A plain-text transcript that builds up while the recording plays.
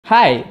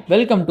Hi,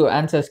 welcome to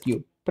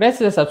answersQ. Press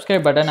the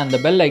subscribe button and the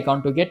bell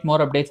icon to get more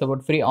updates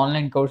about free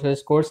online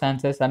courses, course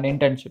answers, and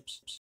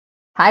internships.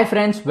 Hi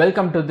friends,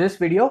 welcome to this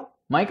video.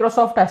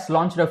 Microsoft has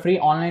launched a free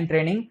online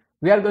training.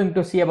 We are going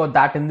to see about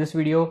that in this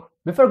video.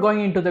 Before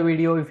going into the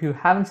video, if you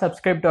haven't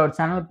subscribed to our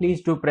channel,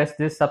 please do press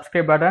this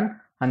subscribe button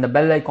and the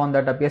bell icon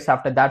that appears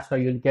after that, so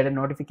you'll get a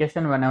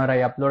notification whenever I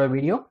upload a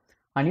video.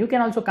 And you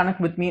can also connect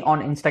with me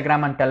on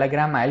Instagram and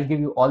Telegram. I'll give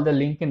you all the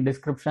link in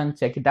description.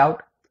 Check it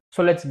out.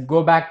 So let's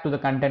go back to the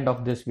content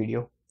of this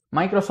video.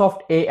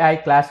 Microsoft AI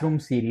Classroom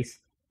Series.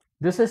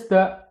 This is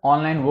the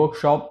online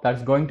workshop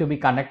that's going to be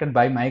conducted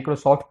by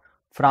Microsoft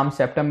from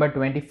September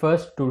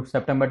 21st to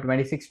September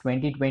 26,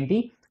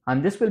 2020.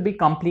 And this will be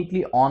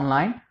completely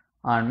online.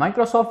 And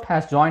Microsoft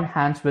has joined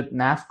hands with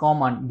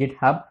NASCOM and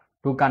GitHub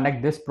to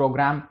conduct this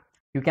program.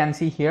 You can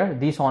see here,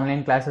 these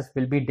online classes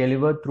will be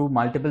delivered through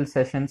multiple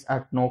sessions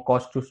at no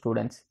cost to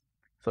students.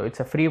 So it's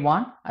a free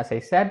one, as I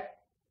said.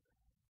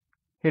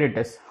 Here it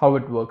is, how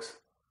it works.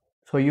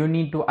 So you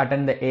need to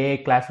attend the AI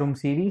Classroom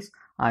series,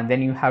 and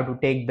then you have to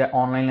take the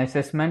online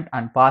assessment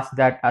and pass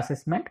that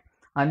assessment,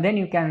 and then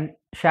you can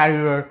share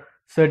your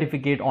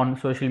certificate on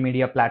social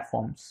media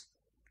platforms.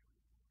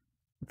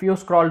 If you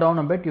scroll down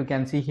a bit, you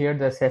can see here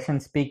the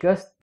session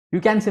speakers. You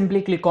can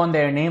simply click on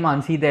their name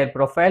and see their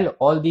profile.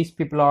 All these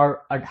people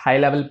are at high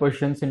level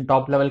positions in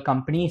top level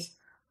companies.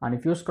 And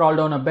if you scroll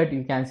down a bit,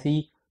 you can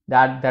see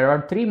that there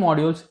are 3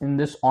 modules in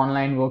this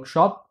online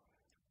workshop.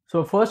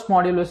 So first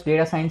module is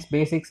Data Science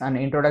Basics and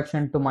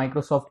Introduction to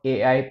Microsoft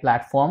AI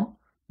Platform.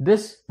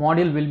 This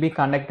module will be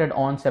conducted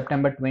on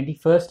September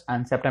 21st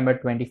and September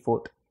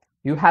 24th.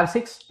 You have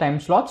 6 time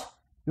slots.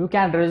 You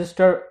can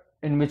register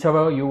in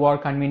whichever you are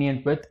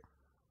convenient with.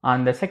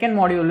 And the second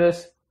module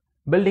is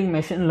Building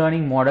Machine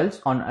Learning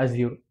Models on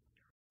Azure.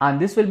 And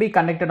this will be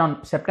conducted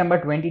on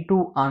September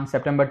 22 and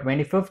September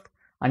 25th.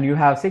 And you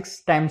have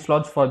 6 time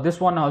slots for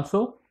this one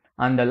also.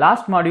 And the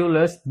last module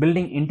is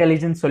Building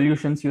Intelligent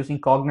Solutions Using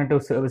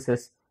Cognitive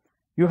Services.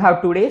 You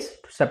have 2 days,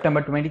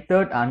 September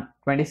 23rd and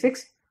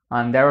 26th,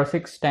 and there are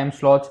 6 time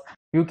slots.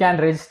 You can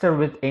register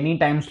with any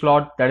time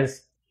slot that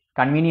is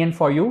convenient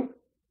for you.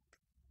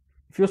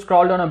 If you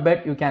scroll down a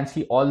bit, you can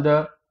see all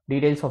the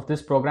details of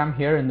this program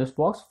here in this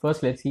box.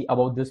 First, let's see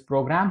about this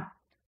program.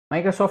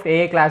 Microsoft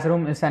AI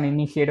Classroom is an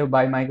initiative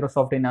by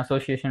Microsoft in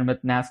association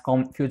with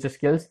NASCOM Future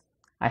Skills.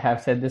 I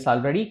have said this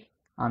already.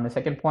 And the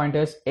second point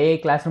is AI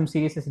Classroom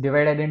series is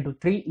divided into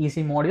 3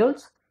 easy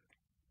modules,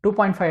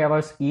 2.5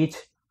 hours each,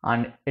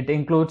 and it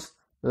includes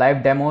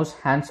live demos,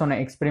 hands-on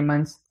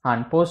experiments,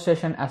 and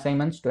post-session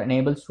assignments to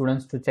enable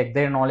students to check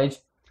their knowledge.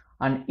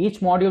 And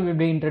each module will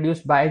be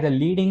introduced by the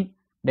leading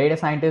data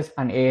scientists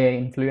and AI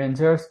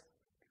influencers.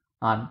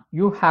 And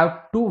you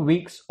have 2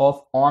 weeks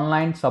of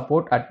online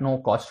support at no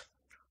cost.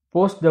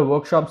 Post the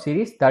workshop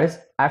series, that is,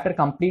 after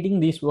completing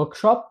this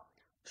workshop,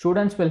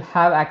 students will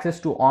have access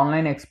to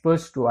online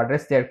experts to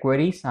address their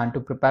queries and to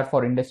prepare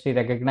for industry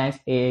recognized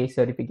AI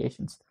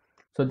certifications.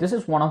 So this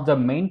is one of the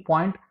main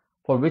points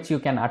for which you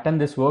can attend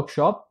this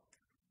workshop.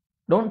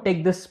 Don't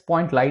take this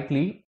point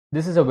lightly.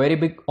 This is a very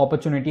big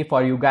opportunity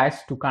for you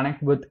guys to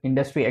connect with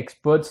industry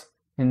experts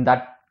in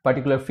that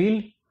particular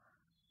field.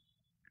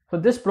 So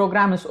this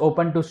program is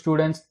open to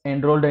students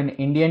enrolled in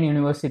Indian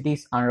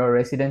universities and are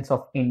residents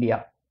of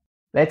India.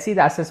 Let's see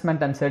the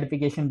assessment and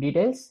certification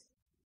details.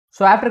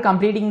 So after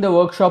completing the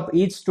workshop,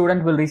 each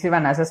student will receive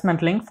an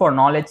assessment link for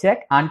knowledge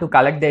check and to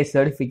collect their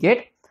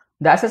certificate.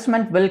 The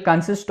assessment will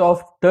consist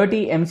of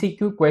 30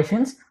 MCQ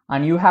questions,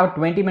 and you have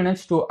 20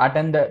 minutes to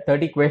attend the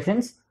 30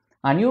 questions,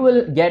 and you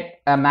will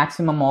get a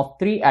maximum of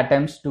 3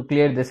 attempts to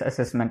clear this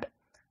assessment.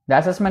 The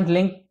assessment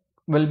link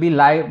will be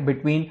live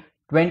between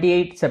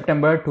 28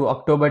 September to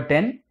October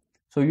 10.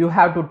 So you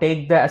have to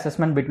take the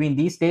assessment between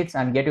these dates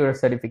and get your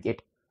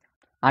certificate.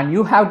 And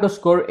you have to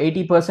score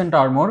 80%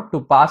 or more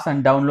to pass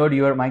and download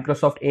your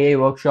Microsoft AI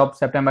Workshop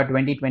September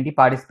 2020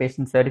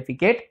 participation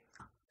certificate.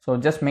 So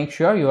just make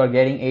sure you are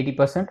getting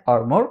 80%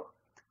 or more.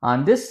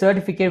 And this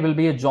certificate will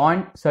be a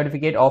joint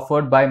certificate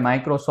offered by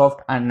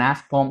Microsoft and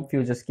NASCOM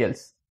Future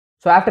Skills.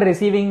 So after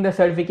receiving the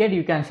certificate,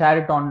 you can share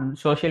it on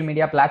social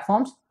media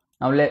platforms.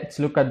 Now let's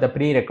look at the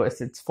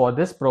prerequisites for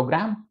this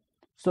program.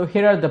 So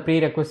here are the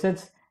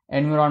prerequisites: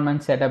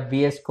 environment setup,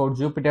 VS Code,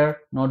 Jupyter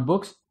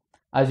Notebooks,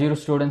 Azure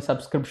Student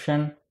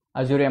subscription,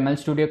 Azure ML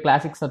Studio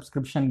Classic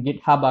subscription,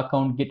 GitHub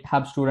account,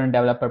 GitHub Student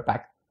Developer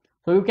Pack.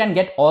 So you can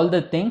get all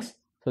the things.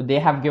 So they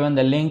have given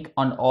the link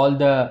on all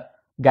the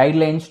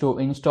guidelines to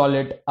install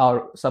it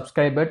or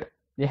subscribe it.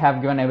 They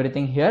have given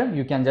everything here.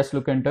 You can just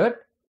look into it.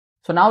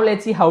 So now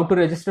let's see how to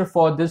register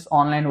for this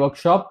online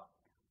workshop.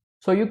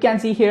 So you can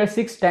see here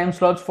 6 time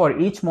slots for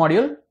each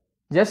module.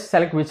 Just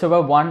select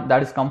whichever one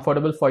that is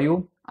comfortable for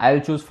you.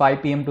 I'll choose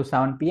 5 PM to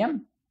 7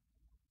 PM.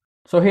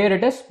 So here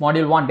it is,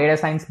 Module 1, Data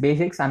Science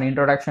Basics and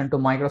Introduction to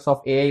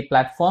Microsoft AI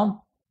Platform.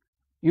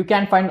 You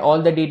can find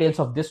all the details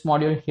of this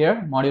module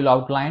here: module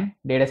outline,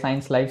 data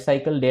science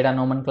lifecycle, data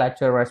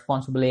nomenclature,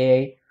 responsible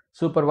AI,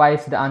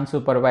 supervised,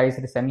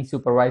 unsupervised,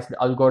 semi-supervised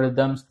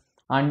algorithms,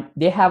 and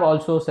they have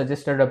also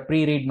suggested a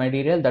pre-read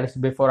material, that is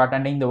before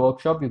attending the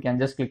workshop you can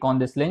just click on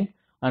this link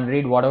and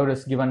read whatever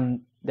is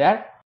given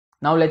there.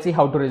 Now let's see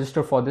how to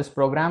register for this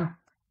program.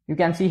 You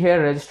can see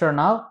here register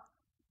now.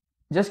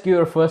 Just give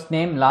your first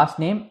name, last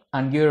name,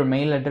 and give your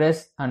mail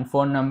address and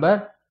phone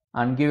number,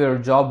 and give your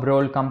job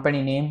role,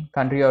 company name,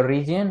 country or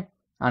region,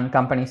 and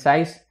company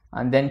size,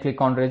 and then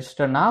click on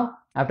register now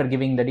after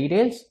giving the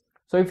details.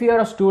 So if you are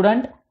a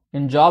student,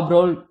 in job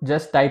role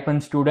just type in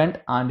student,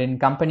 and in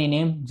company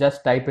name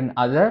just type in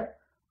other,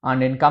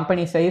 and in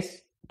company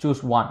size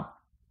choose 1.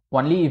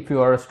 Only if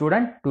you are a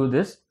student, do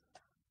this.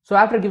 So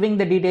after giving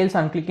the details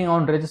and clicking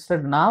on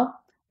register now,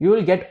 you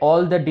will get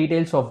all the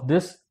details of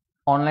this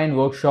online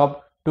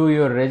workshop to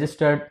your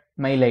registered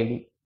mail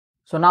ID.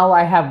 So now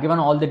I have given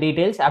all the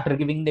details. After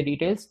giving the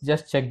details,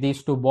 just check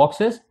these 2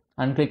 boxes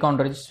and click on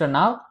register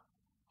now.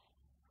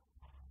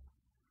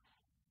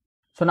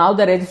 So now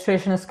the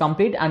registration is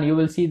complete and you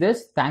will see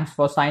this, thanks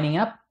for signing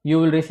up. You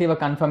will receive a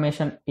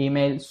confirmation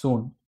email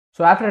soon.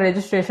 So after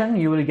registration,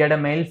 you will get a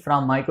mail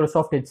from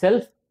Microsoft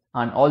itself,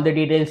 and all the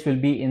details will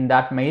be in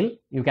that mail.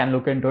 You can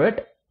look into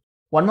it.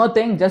 One more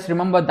thing, just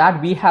remember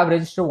that we have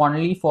registered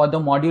only for the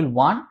module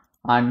 1,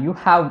 and you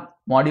have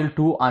module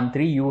 2 and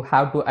 3. You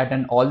have to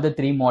attend all the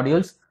 3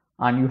 modules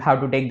and you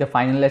have to take the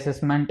final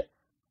assessment.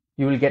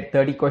 You will get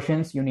 30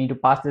 questions. You need to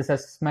pass this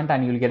assessment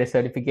and you will get a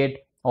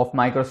certificate of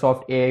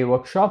Microsoft AI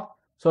workshop.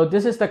 So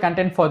this is the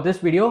content for this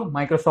video,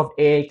 Microsoft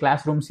AI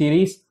Classroom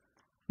series.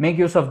 Make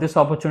use of this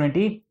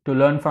opportunity to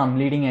learn from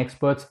leading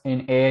experts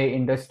in AI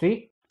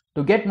industry.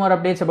 To get more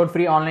updates about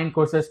free online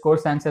courses,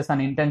 course answers and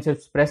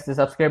internships, press the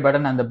subscribe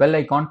button and the bell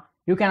icon.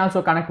 You can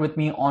also connect with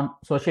me on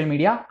social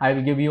media. I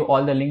will give you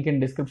all the link in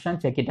description.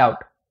 Check it out.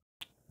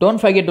 Don't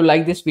forget to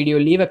like this video,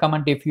 leave a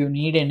comment if you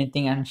need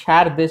anything, and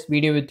share this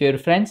video with your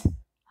friends.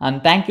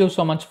 And thank you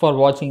so much for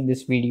watching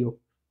this video.